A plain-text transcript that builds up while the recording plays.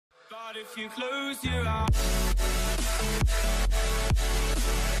If you close your eyes.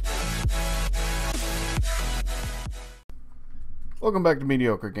 Welcome back to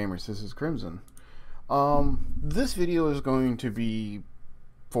Mediocre Gamers. This is Crimson. This video is going to be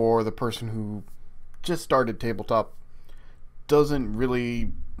for the person who just started Tabletop, doesn't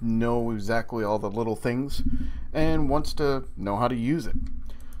really know exactly all the little things, and wants to know how to use it.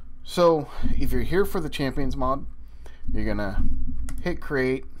 So, if you're here for the Champions mod, you're gonna hit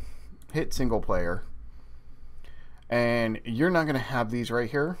Create, hit Single Player, and you're not gonna have these right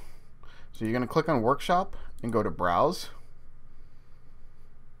here. So you're gonna click on Workshop and go to Browse,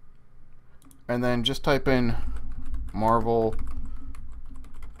 and then just type in Marvel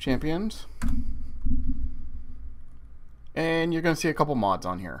Champions, and you're going to see a couple mods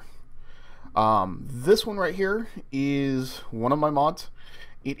on here. This one right here is one of my mods.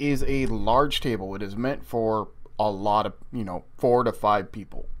 It is a large table. It is meant for a lot of, 4 to 5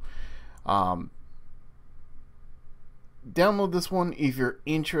 people. Download this one if you're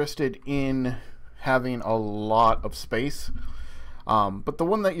interested in having a lot of space. But the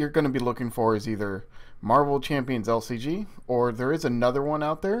one that you're going to be looking for is either Marvel Champions LCG, or there is another one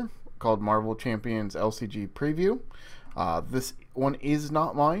out there called Marvel Champions LCG Preview. This one is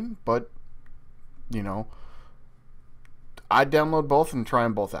not mine, but I download both and try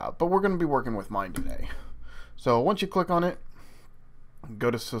them both out. But we're going to be working with mine today. So once you click on it,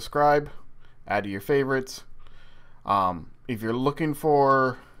 go to subscribe, add to your favorites. If you're looking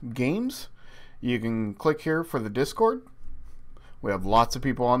for games, you can click here for the Discord. We have lots of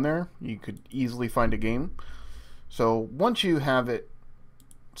people on there. You could easily find a game. So once you have it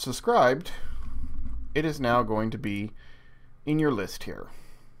subscribed, it is now going to be in your list here.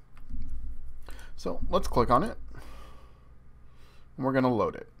 So let's click on it, and we're going to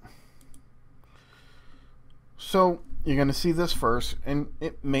load it. So you're going to see this first, and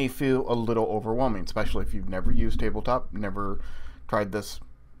it may feel a little overwhelming, especially if you've never used Tabletop, never tried this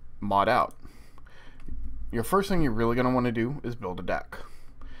mod out. Your first thing you're really going to want to do is build a deck.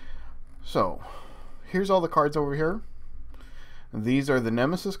 So here's all the cards over here. These are the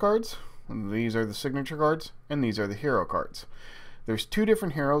Nemesis cards, these are the signature cards, and these are the hero cards. There's 2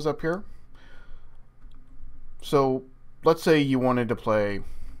 different heroes up here. So let's say you wanted to play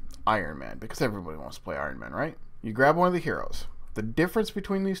Iron Man, because everybody wants to play Iron Man, right? You grab one of the heroes. The difference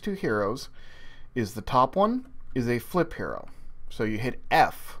between these 2 heroes is the top one is a flip hero. So you hit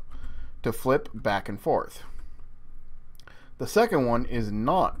F to flip back and forth. The second one is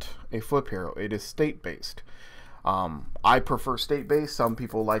not a flip hero. It is state-based. I prefer state-based. Some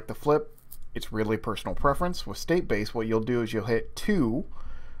people like the flip. It's really personal preference. With state-based, what you'll do is you'll hit 2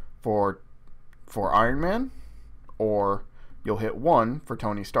 for Iron Man, or you'll hit 1 for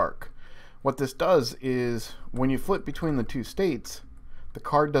Tony Stark. What this does is when you flip between the 2 states, the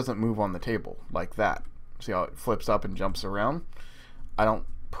card doesn't move on the table like that. See how it flips up and jumps around? I don't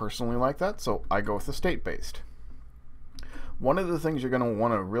personally like that, so I go with the state-based. One of the things you're going to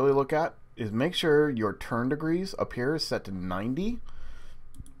want to really look at is make sure your turn degrees up here is set to 90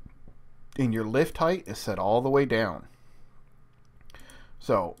 and your lift height is set all the way down.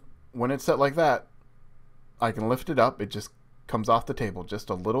 So when it's set like that, I can lift it up. It just comes off the table just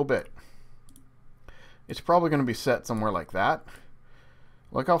a little bit. It's probably going to be set somewhere like that.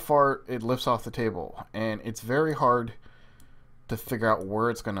 Look how far it lifts off the table, and it's very hard to figure out where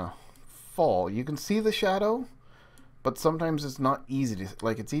it's gonna fall. You can see the shadow, but sometimes it's not easy to,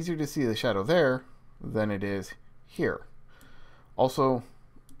 like, it's easier to see the shadow there than it is here. Also,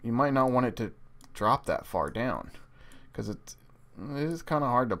 you might not want it to drop that far down, because it is kind of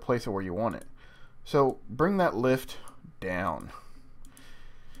hard to place it where you want it. So bring that lift down.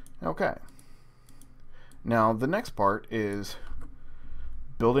 Okay, now the next part is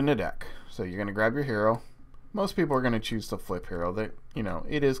building a deck. So you're gonna grab your hero. Most people are going to choose the flip hero. That,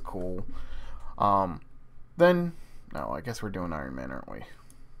 it is cool. Then, no, I guess we're doing Iron Man, aren't we?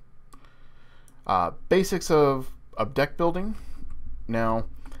 Basics of deck building. Now,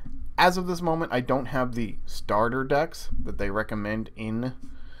 as of this moment, I don't have the starter decks that they recommend in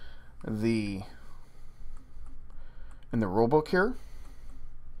the rulebook here.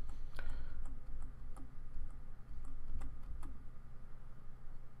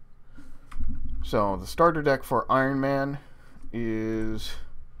 So the starter deck for Iron Man is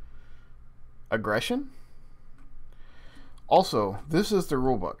Aggression. Also, this is the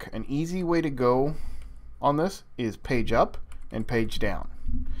rulebook. An easy way to go on this is page up and page down.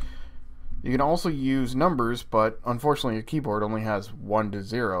 You can also use numbers, but unfortunately your keyboard only has 1 to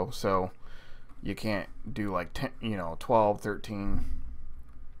 0, so you can't do like 10, 12, 13.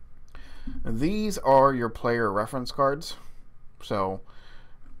 These are your player reference cards. So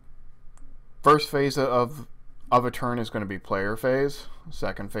First phase of a turn is going to be player phase.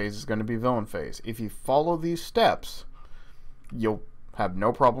 Second phase is going to be villain phase. If you follow these steps, you'll have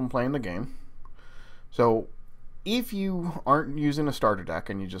no problem playing the game. So if you aren't using a starter deck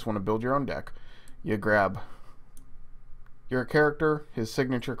and you just want to build your own deck, you grab your character, his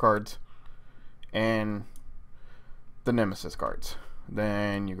signature cards, and the nemesis cards.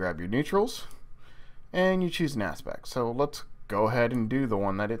 Then you grab your neutrals and you choose an aspect. So let's go ahead and do the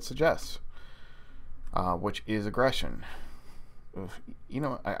one that it suggests, which is aggression. You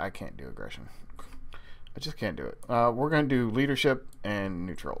know, I can't do aggression. I just can't do it. We're going to do leadership and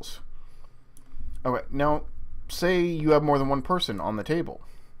neutrals. Okay, now say you have more than one person on the table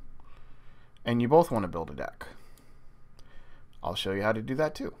and you both want to build a deck. I'll show you how to do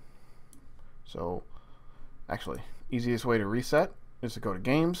that too. So actually, easiest way to reset is to go to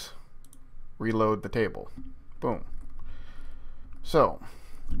games, reload the table. Boom. So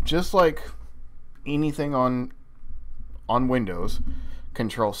just like anything on Windows,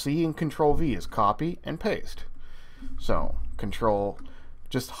 Control C and Control V is copy and paste. So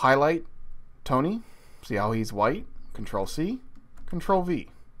just highlight Tony, see how he's white, Control C, Control V,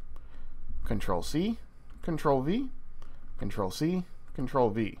 Control C, Control V, Control C, Control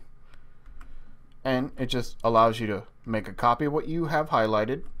V. And it just allows you to make a copy of what you have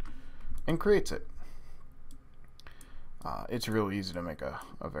highlighted and creates it. It's real easy to make a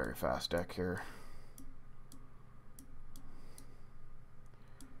very fast deck here.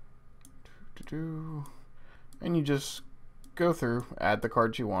 And you just go through, add the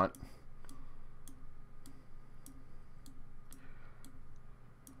cards you want.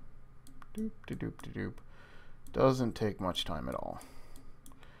 Doesn't take much time at all.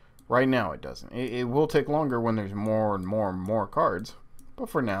 Right now it doesn't. It will take longer when there's more and more and more cards, but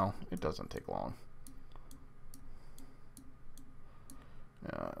for now it doesn't take long.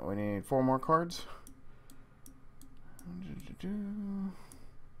 We need 4 more cards.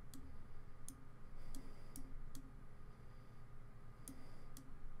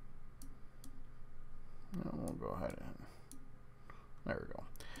 We'll go ahead and there we go.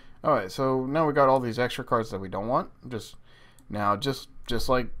 Alright, so now we got all these extra cards that we don't want. Just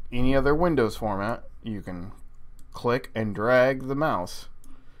like any other Windows format, you can click and drag the mouse.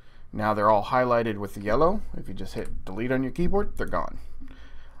 Now they're all highlighted with the yellow. If you just hit delete on your keyboard, they're gone.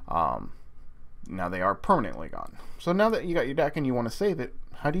 Now they are permanently gone. So now that you got your deck and you want to save it,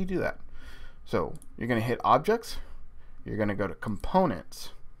 how do you do that? So you're going to hit Objects, you're going to go to Components,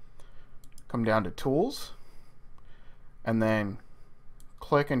 come down to Tools, and then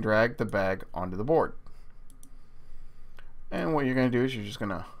click and drag the bag onto the board. And what you're going to do is you're just going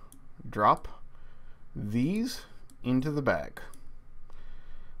to drop these into the bag.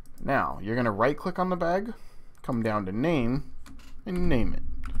 Now you're going to right click on the bag, come down to Name, and name it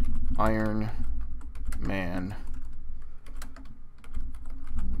Iron Man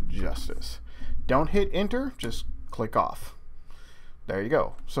Justice. Don't hit enter, just click off. There you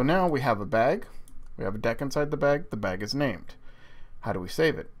go. So now we have a bag, we have a deck inside the bag is named. How do we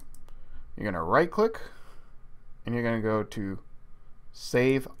save it? You're going to right click and you're going to go to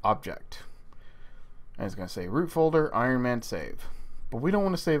Save Object. And it's going to say root folder, Iron Man save. But we don't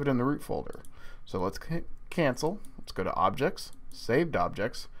want to save it in the root folder. So let's hit cancel. Let's go to Objects, Saved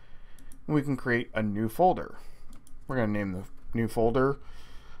Objects, and we can create a new folder. We're going to name the new folder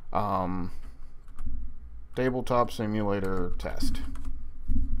Tabletop Simulator Test.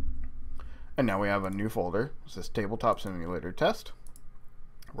 And now we have a new folder. It says Tabletop Simulator Test.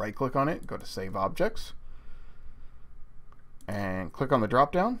 Right click on it, go to Save Objects, and click on the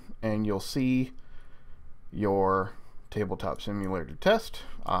drop down, and you'll see your Tabletop Simulator Test.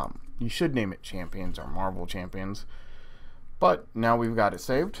 You should name it Champions or Marvel Champions, but now we've got it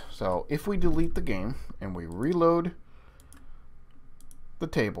saved. So if we delete the game and we reload the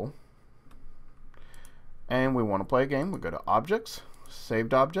table and we want to play a game, we go to Objects,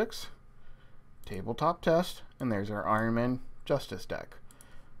 Saved Objects, Tabletop Test, and there's our Iron Man Justice deck.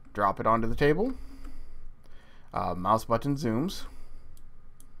 Drop it onto the table, mouse button zooms,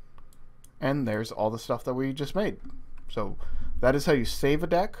 and there's all the stuff that we just made. So that is how you save a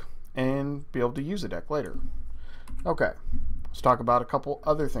deck and be able to use a deck later. Okay, let's talk about a couple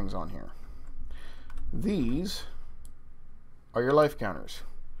other things on here. These are your life counters.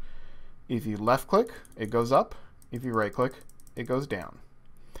 If you left click, it goes up. If you right click, it goes down.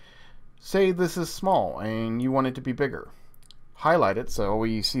 Say this is small and you want it to be bigger. Highlight it so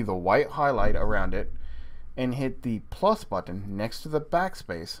you see the white highlight around it and hit the plus button next to the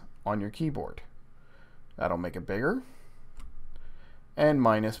backspace on your keyboard. That'll make it bigger, and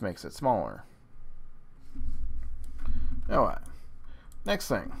minus makes it smaller. Alright, next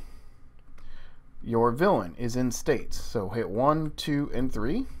thing. your villain is in states. So hit 1, 2, and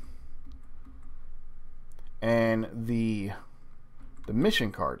 3. And the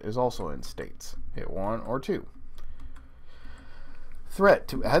mission card is also in states. Hit 1 or 2. Threat,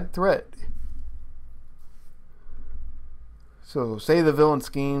 to add threat. So say the villain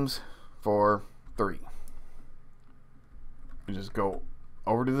schemes for 3. You just go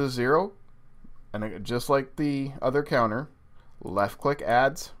over to the 0, and just like the other counter, left click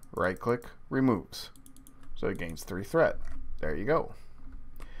adds, right click removes. So it gains 3 threat. There you go.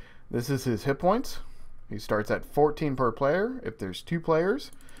 This is his hit points. He starts at 14 per player. If there's 2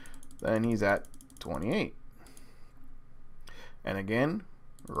 players, then he's at 28. And again,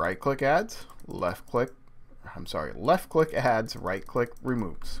 right click adds, left click adds, right click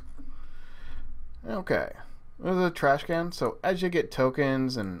removes. Okay. There's a trash can. So as you get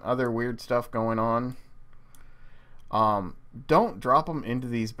tokens and other weird stuff going on, don't drop them into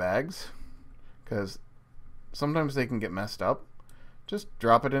these bags, because sometimes they can get messed up. Just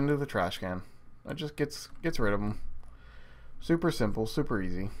drop it into the trash can. That just gets rid of them. Super simple, super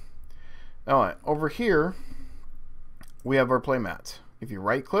easy. Alright, over here we have our playmats. If you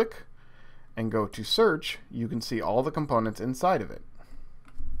right click and go to search, you can see all the components inside of it.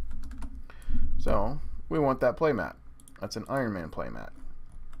 So we want that playmat. That's an Iron Man playmat.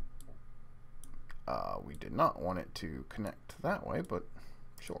 We did not want it to connect that way, but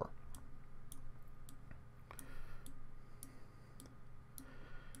sure.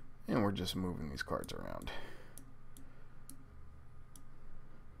 And we're just moving these cards around.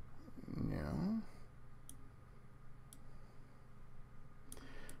 No.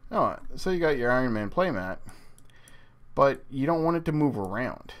 Alright, so you got your Iron Man playmat, but you don't want it to move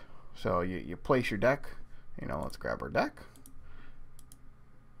around. So you place your deck. Let's grab our deck.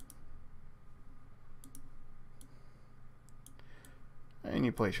 And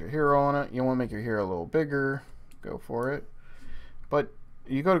you place your hero on it. You want to make your hero a little bigger. Go for it. But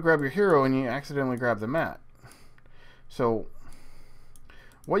you go to grab your hero and you accidentally grab the mat. So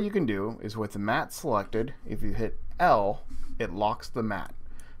what you can do is, with the mat selected, if you hit L, it locks the mat.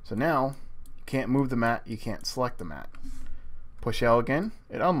 So now you can't move the mat, you can't select the mat. Push L again,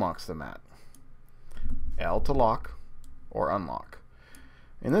 it unlocks the mat. L to lock or unlock.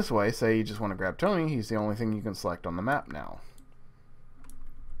 In this way, say you just want to grab Tony, he's the only thing you can select on the map now.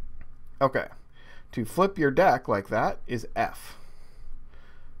 Okay, to flip your deck like that is F.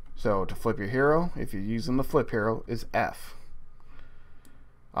 So to flip your hero, if you're using the flip hero, is F.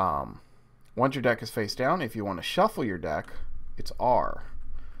 Once your deck is face down, if you want to shuffle your deck, it's R.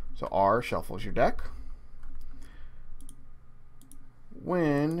 So R shuffles your deck.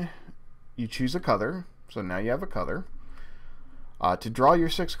 When you choose a color, so now you have a color, to draw your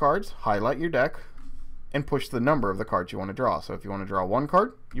 6 cards, highlight your deck and push the number of the cards you want to draw. So if you want to draw 1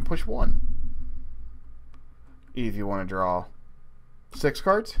 card, you push 1. If you want to draw 6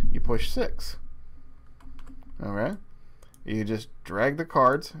 cards, you push 6. Okay? You just drag the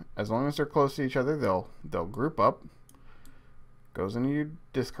cards. As long as they're close to each other, they'll group up. Goes into your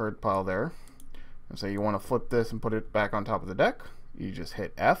discard pile there. And so you want to flip this and put it back on top of the deck. You just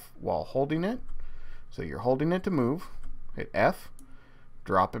hit F while holding it. So you're holding it to move. Hit F,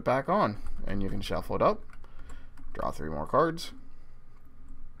 drop it back on, and you can shuffle it up. Draw 3 more cards.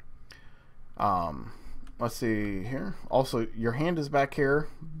 Let's see here. Also, your hand is back here,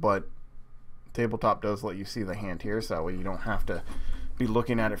 but Tabletop does let you see the hand here, so that way you don't have to be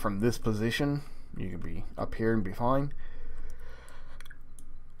looking at it from this position. You can be up here and be fine.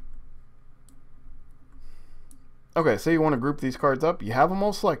 Okay, so you want to group these cards up. You have them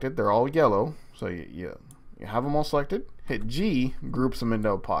all selected. They're all yellow. So you have them all selected. Hit G, groups them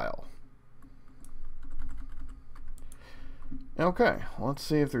into a pile. Okay, let's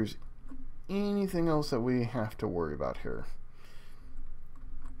see if there's anything else that we have to worry about here.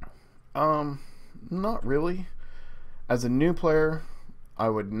 Not really. As a new player, I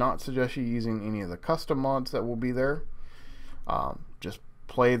would not suggest you using any of the custom mods that will be there. Just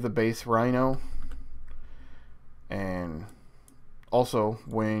play the base Rhino. And also,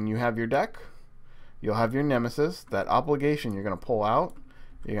 when you have your deck, you'll have your Nemesis. That obligation you're going to pull out.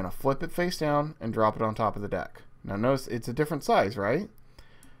 You're going to flip it face down and drop it on top of the deck. Now notice it's a different size, right?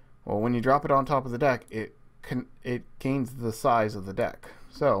 Well, when you drop it on top of the deck, it gains the size of the deck.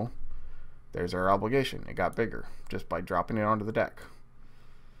 So there's our obligation. It got bigger just by dropping it onto the deck.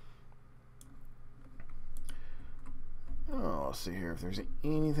 Oh, let's see here if there's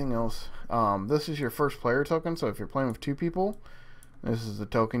anything else. This is your first player token, so if you're playing with 2 people, this is the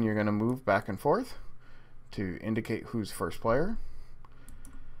token you're going to move back and forth to indicate who's first player.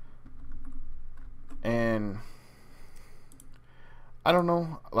 And I don't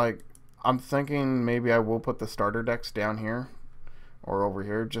know, like, I'm thinking maybe I will put the starter decks down here or over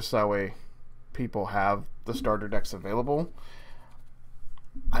here, just so that way people have the starter decks available.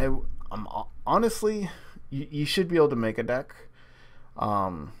 I'm honestly, you should be able to make a deck.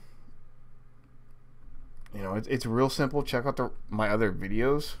 You know, it's real simple. Check out my other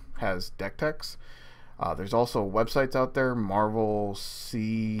videos, has deck techs. There's also websites out there.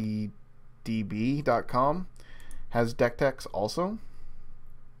 marvelcdb.com has deck techs also.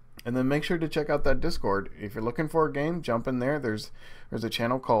 And then make sure to check out that Discord. If you're looking for a game, jump in there. There's a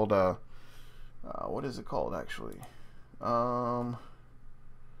channel called what is it called actually?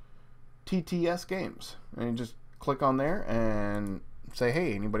 TTS Games. And you just click on there and say,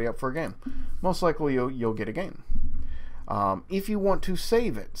 hey, anybody up for a game? Most likely you'll get a game. If you want to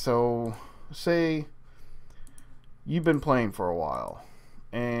save it, so say you've been playing for a while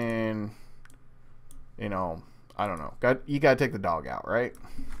and you know, I don't know, you gotta take the dog out, right?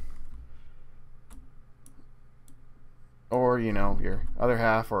 Or you know, your other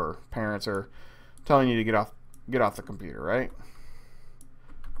half or parents are telling you to get off the computer, right?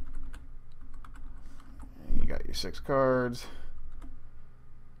 You got your 6 cards.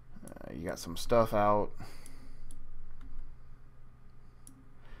 You got some stuff out.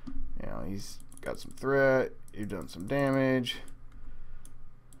 You know, he's got some threat. You've done some damage.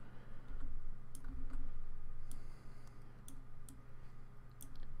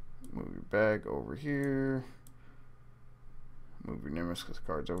 Move your bag over here. Move your Nemesis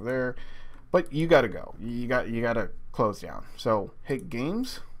cards over there. But you gotta go. You gotta close down. So hit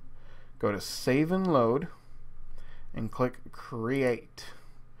games, go to save and load, and click create.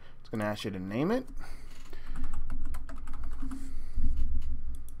 It's gonna ask you to name it.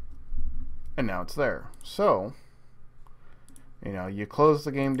 And now it's there. So, you know, you close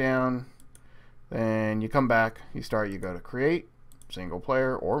the game down, then you come back, you go to create, single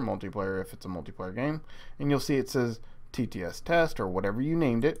player or multiplayer if it's a multiplayer game, and you'll see it says TTS test or whatever you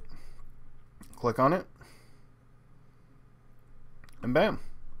named it. Click on it, and bam,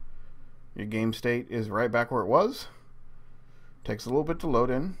 your game state is right back where it was. Takes a little bit to load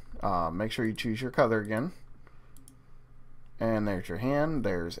in. Make sure you choose your color again. And there's your hand.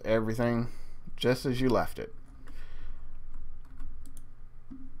 There's everything just as you left it.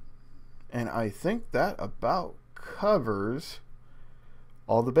 And I think that about covers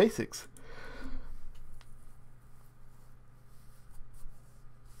all the basics.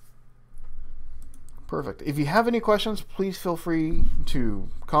 Perfect. If you have any questions, please feel free to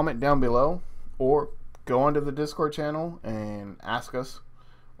comment down below or go onto the Discord channel and ask us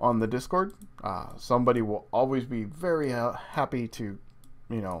on the Discord. Somebody will always be very happy to,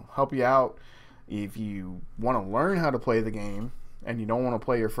 you know, help you out. If you want to learn how to play the game and you don't want to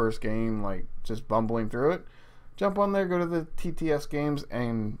play your first game like just bumbling through it, jump on there, go to the TTS Games,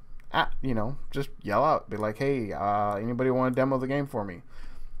 and you know, just yell out, be like, hey, anybody want to demo the game for me?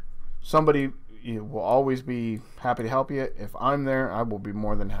 Somebody will always be happy to help you. If I'm there, I will be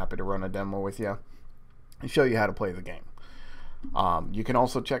more than happy to run a demo with you and show you how to play the game. You can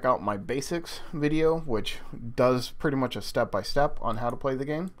also check out my basics video, which does pretty much a step-by-step on how to play the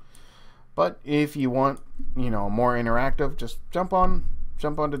game. But if you want, you know, more interactive, just jump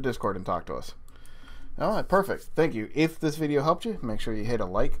onto Discord and talk to us. All right, perfect. Thank you. If this video helped you, make sure you hit a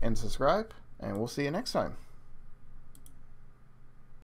like and subscribe, and we'll see you next time.